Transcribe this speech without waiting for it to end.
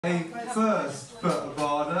A first for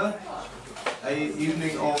OVADA, an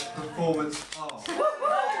evening of performance art.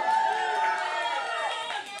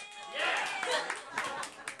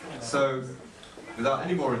 So, without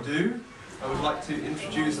any more ado, I would like to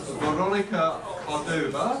introduce Veronica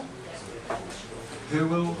Cordova, who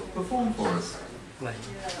will perform for us.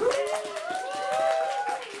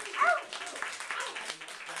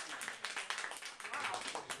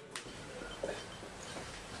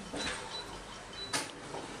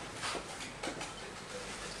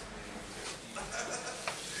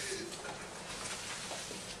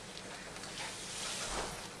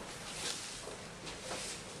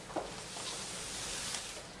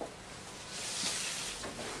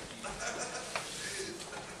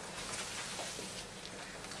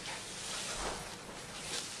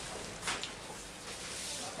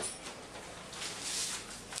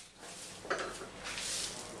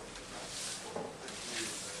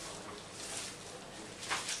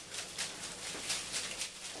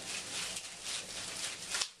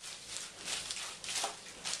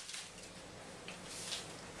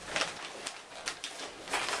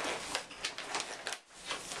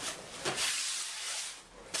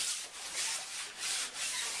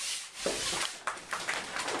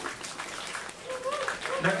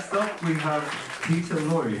 Next up we have Peter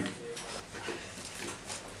Lloyd.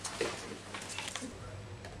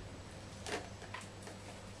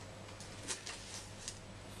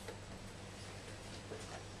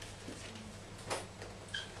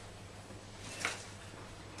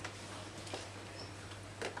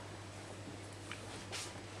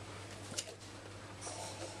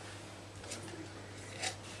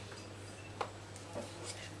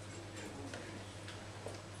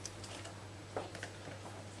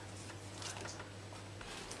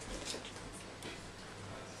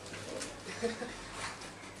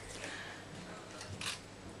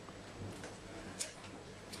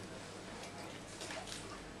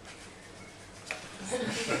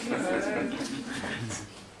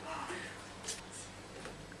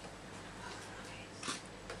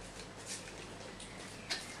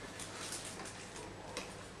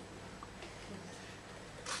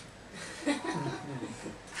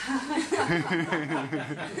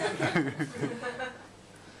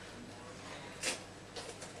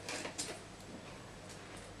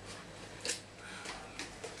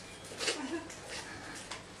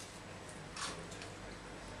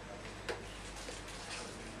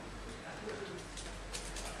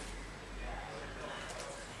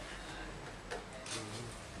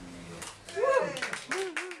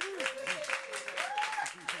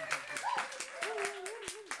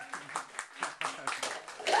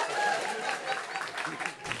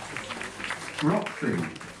 Roxy.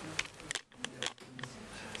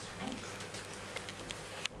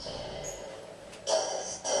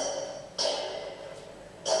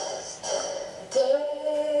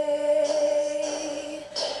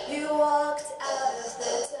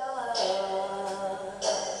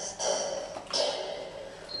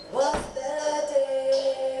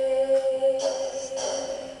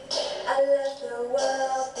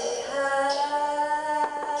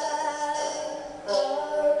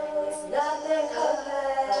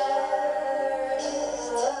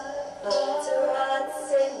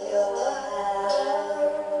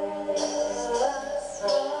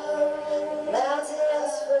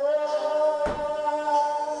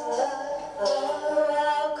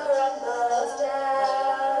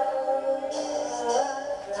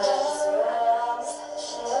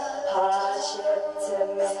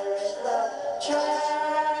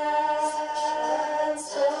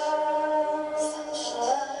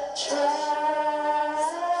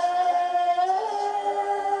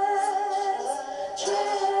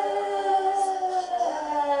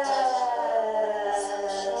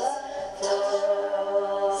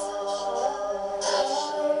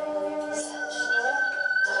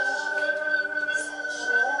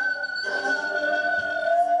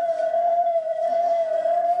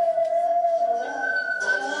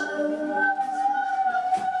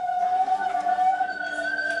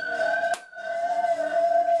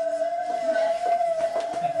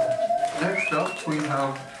 Next up we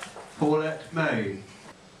have Paulette May.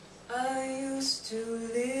 I used to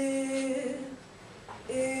live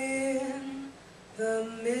in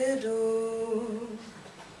the middle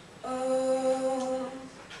of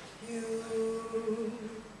you.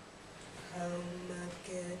 How am I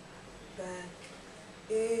get back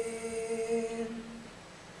in?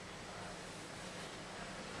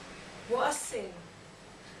 What I sing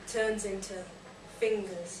turns into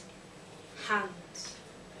fingers, hands.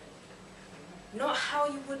 Not how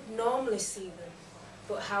you would normally see them,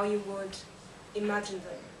 but how you would imagine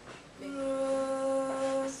them.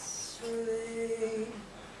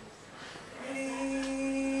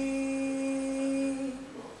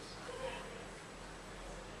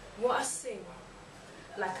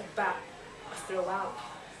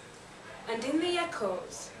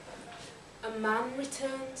 echoes, a man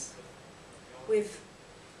returns with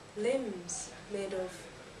limbs made of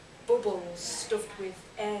bubbles stuffed with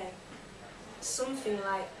air, something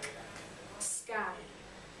like sky,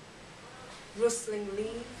 rustling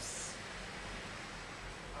leaves,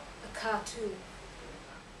 a cartoon,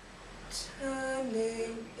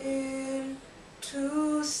 turning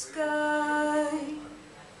into sky.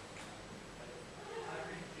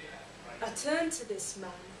 I turn to this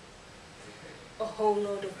man, a whole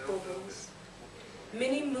load of bubbles,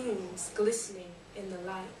 mini moons glistening in the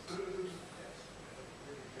light.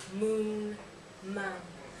 Moon man.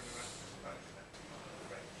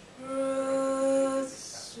 Rustling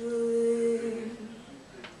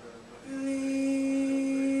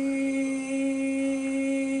leaves.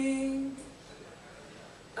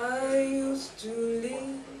 I used to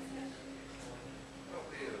live.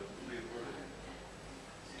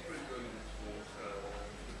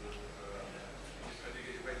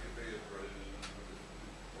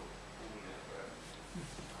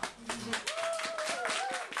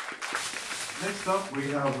 Next up we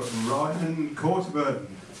have Ryan Cortman.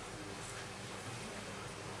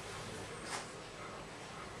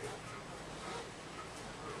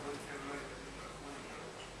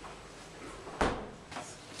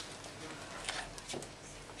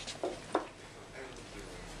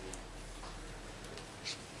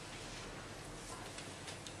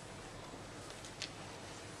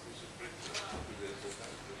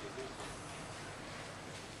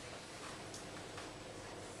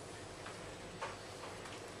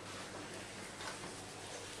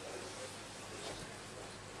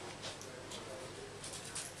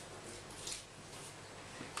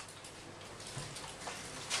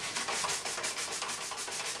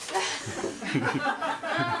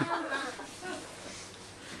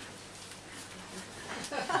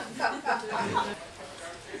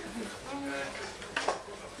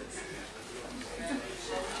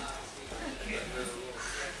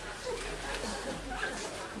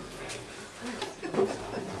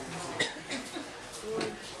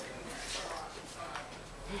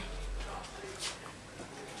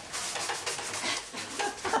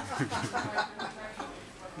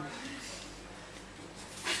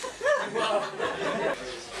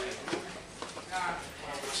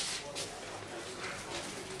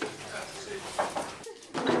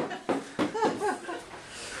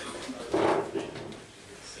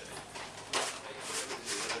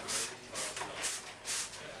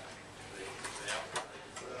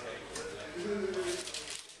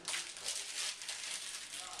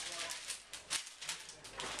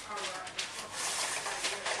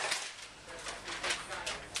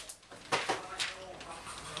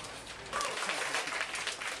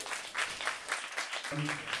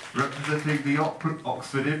 Representing the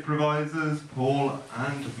Oxford improvisers, Paul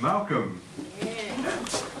and Malcolm. Yeah.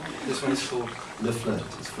 This one is called The Flirt.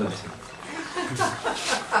 It's flirting.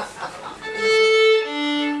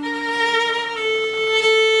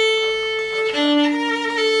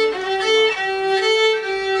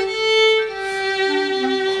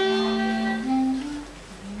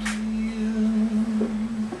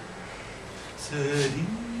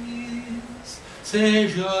 Ces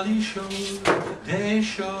jolies choses, des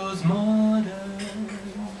choses modernes.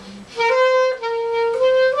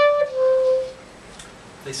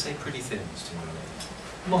 They say pretty things to one another,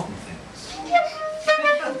 modern things.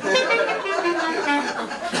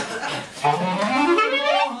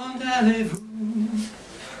 Où allez-vous?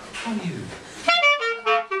 How are you?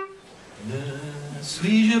 Ne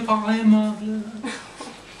suis-je pas aimable?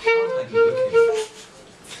 Aren't I good looking?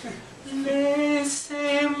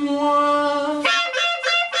 Laissez-moi.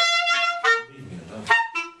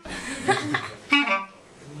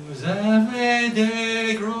 Vous avez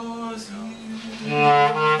des gros yeux.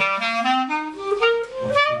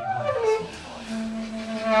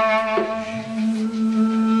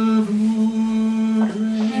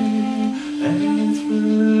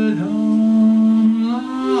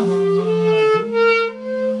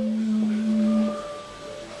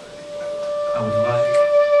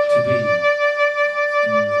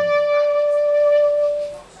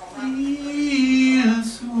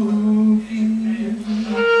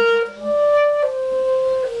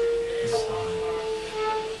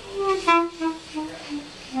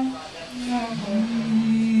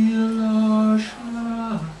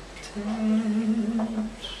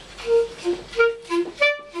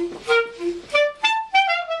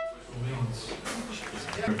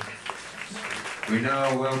 We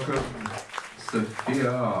now welcome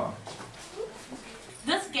Sophia.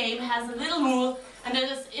 This game has a little rule, and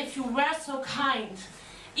it is if you were so kind.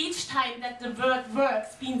 Each time that the word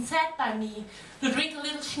works being said by me, you drink a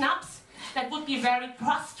little schnapps that would be very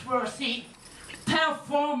trustworthy.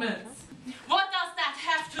 Performance. What does that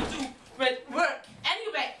have to do with work?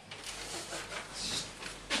 Anyway,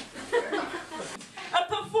 a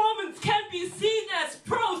performance can be seen as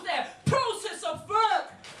process of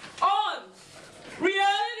work on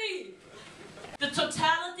reality. The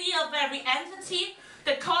totality of every entity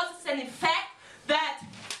that causes an effect that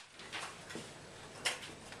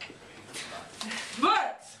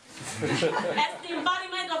works. As the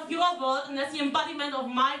embodiment of your world and as the embodiment of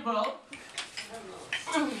my world,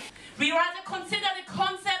 we rather consider the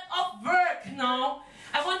concept of work now.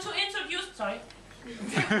 I want to introduce a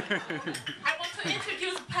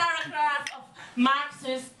paragraph of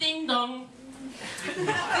Marx's ding-dong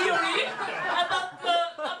theory about the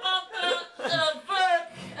work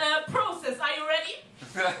process. Are you ready?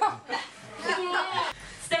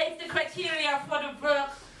 State the criteria for the work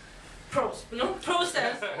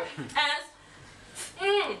process as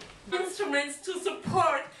instruments to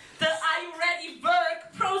support the "Are you ready"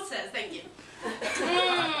 work process. Thank you.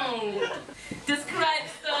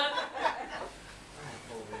 Describes the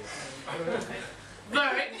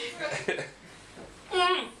work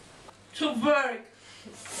to work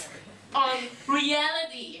on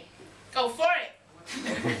reality. Go for it.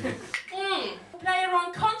 Play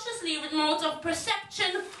around consciously with modes of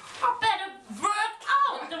perception, or better work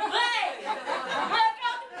out the way. Work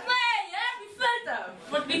out the way every filter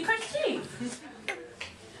would be perceived.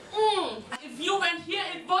 If you went here,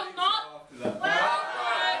 it would not.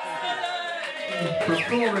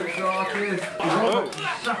 Performance artist Robert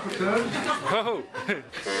Shackelton. Whoa!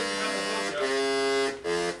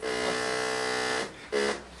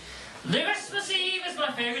 The Christmas Eve is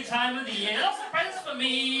my favourite time of the year. Lots of presents for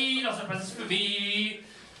me, lots of presents for me.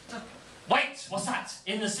 Wait, what's that?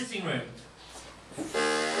 In the sitting room.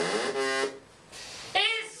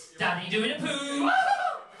 Is Daddy doing a poo?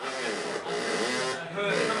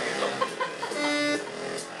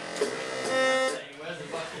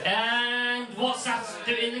 And what's that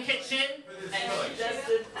doing in the kitchen?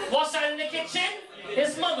 What's that in the kitchen?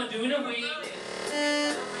 Is Mama doing a wee?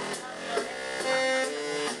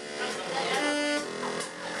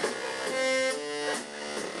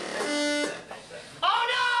 Oh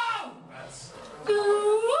no!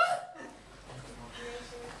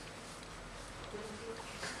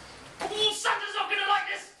 Santa's not gonna like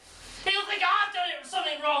this! He'll think I've done it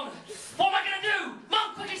something wrong! What am I gonna do?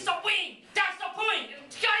 Mum, quickly stop weeing! Dad, stop pooing!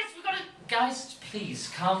 Guys, we've gotta... Guys, please,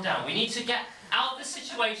 calm down. We need to get out of this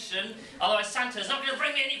situation, otherwise Santa's not gonna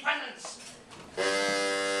bring me any presents!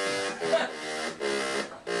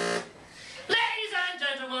 Ladies and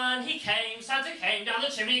gentlemen, Santa came down the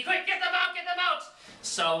chimney. Quick, get them out, get them out!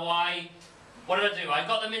 So what did I do? I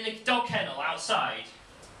got them in the dog kennel outside.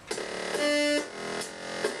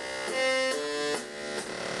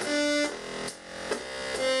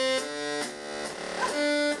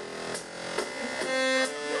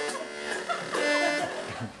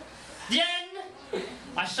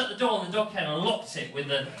 I shut the door on the dog kennel and locked it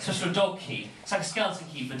with a special dog key. It's like a skeleton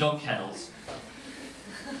key for dog kennels.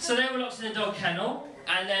 So they were locked in the dog kennel,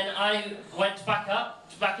 and then I went back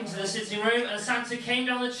into the sitting room, and Santa came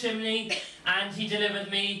down the chimney, and he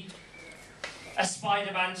delivered me a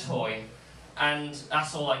Spider-Man toy. And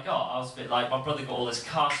that's all I got. I was a bit like, my brother got all this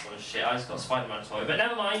castle and shit, I just got a Spider-Man toy, but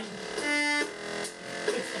never mind.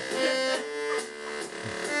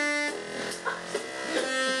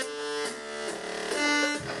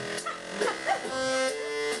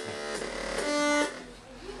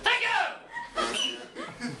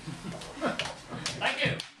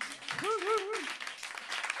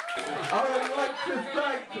 I would like to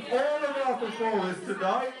thank all of our performers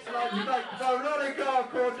tonight. I'd like to thank Veronica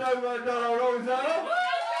Cordova de la Rosa.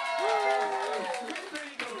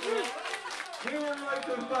 We would like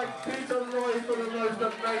to thank Peter Roy for the most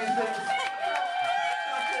amazing.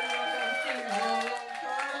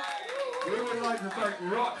 We would like to thank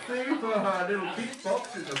Roxy for her little beatbox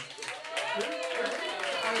in the...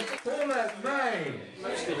 And Paulette May.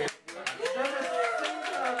 Never seen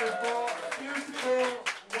her before. Beautiful,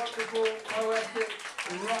 wonderful, poetic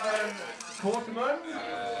Ryan Portman,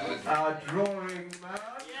 our drawing man.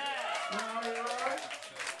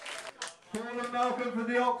 Paul and Malcolm for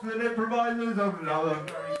the Oxford improvisers of another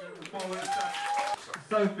very good performance.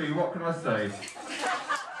 Sophie, what can I say?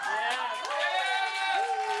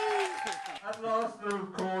 And last, and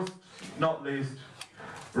of course, not least,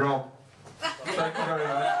 Rob. Thank you very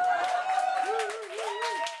much.